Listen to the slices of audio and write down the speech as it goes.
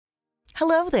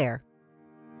Hello there.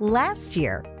 Last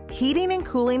year, heating and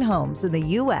cooling homes in the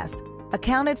U.S.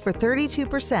 accounted for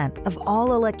 32% of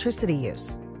all electricity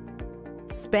use.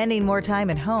 Spending more time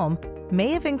at home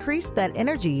may have increased that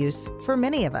energy use for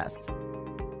many of us.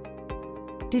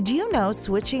 Did you know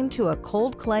switching to a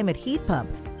cold climate heat pump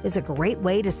is a great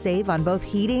way to save on both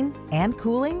heating and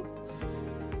cooling?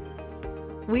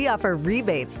 We offer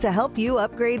rebates to help you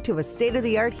upgrade to a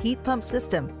state-of-the-art heat pump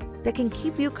system that can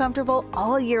keep you comfortable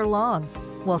all year long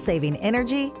while saving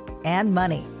energy and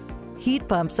money. Heat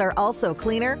pumps are also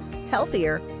cleaner,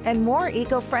 healthier, and more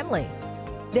eco-friendly.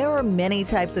 There are many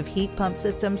types of heat pump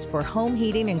systems for home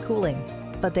heating and cooling,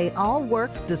 but they all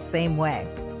work the same way.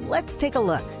 Let's take a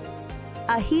look.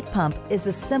 A heat pump is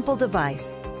a simple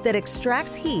device that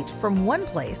extracts heat from one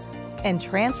place and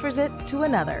transfers it to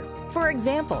another. For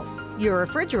example, your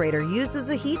refrigerator uses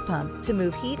a heat pump to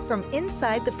move heat from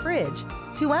inside the fridge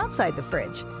to outside the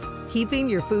fridge, keeping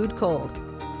your food cold.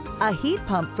 A heat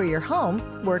pump for your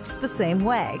home works the same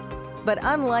way, but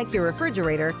unlike your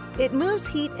refrigerator, it moves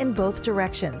heat in both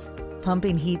directions,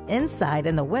 pumping heat inside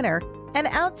in the winter and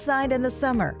outside in the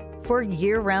summer for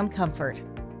year-round comfort.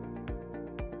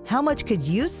 How much could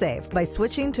you save by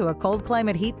switching to a cold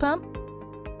climate heat pump?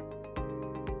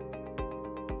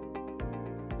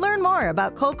 Learn more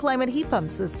about cold climate heat pump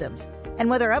systems and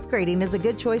whether upgrading is a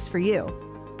good choice for you.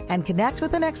 And connect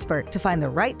with an expert to find the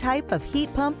right type of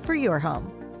heat pump for your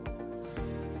home.